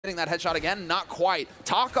Hitting that headshot again, not quite.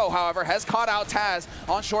 Taco, however, has caught out Taz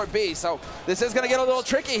on short B, so this is going to get a little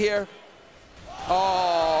tricky here.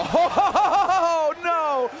 Oh,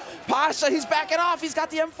 no! Pasha, he's backing off. He's got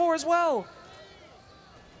the M4 as well.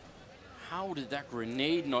 How did that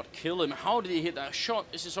grenade not kill him? How did he hit that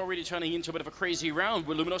shot? This is already turning into a bit of a crazy round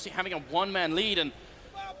with Luminosity having a one-man lead and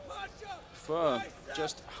FER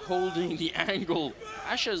just holding the angle.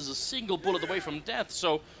 Asha's a single bullet away from death,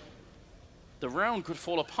 so the round could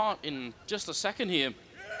fall apart in just a second here.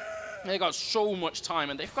 They got so much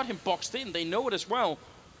time, and they've got him boxed in. They know it as well.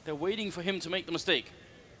 They're waiting for him to make the mistake.